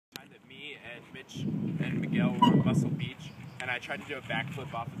and Mitch and Miguel were on Muscle Beach, and I tried to do a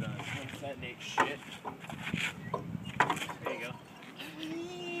backflip off of the swing set and ate shit. There you go.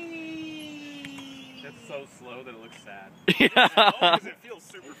 That's so slow that it looks sad. Yeah. Because it feels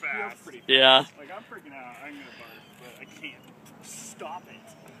super fast. Feels pretty fast. Yeah. Like, I'm freaking out. I'm gonna barf, but I can't. Stop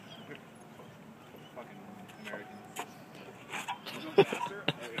it. Fucking Americans. You going faster?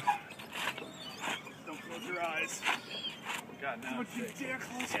 Oh, yeah. Don't close your eyes. God, now Don't it's you sick. dare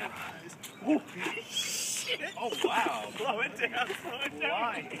close your eyes. Oh, shit. Oh, wow. Slow it down, slow it down.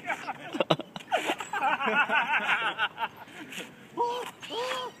 Why?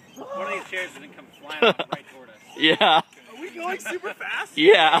 One of these chairs didn't come flying off right toward us. Yeah. Are we going super fast?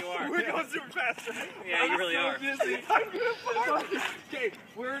 Yeah. You are. We're going super fast, right? Yeah, you really are. Dizzy. I'm gonna fart. Okay,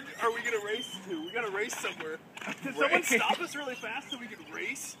 where are we gonna race to? We gotta race somewhere. Can someone stop us really fast so we can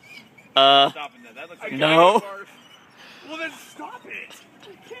race? Stopping that. That looks like No. Well then stop it.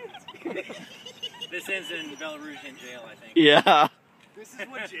 I can't. This ends in Belarus in jail, I think. Yeah. This is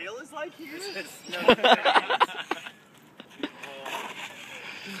what jail is like here?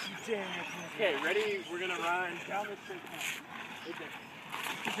 Okay, ready? We're gonna run down this straight path. Right there.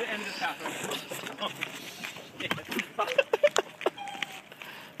 The end of this path.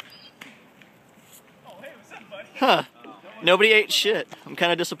 Oh, hey, what's up, buddy? Huh. Nobody ate shit. I'm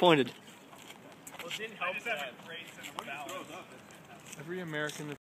kind of disappointed. Well, it didn't help that race in the valley. Every American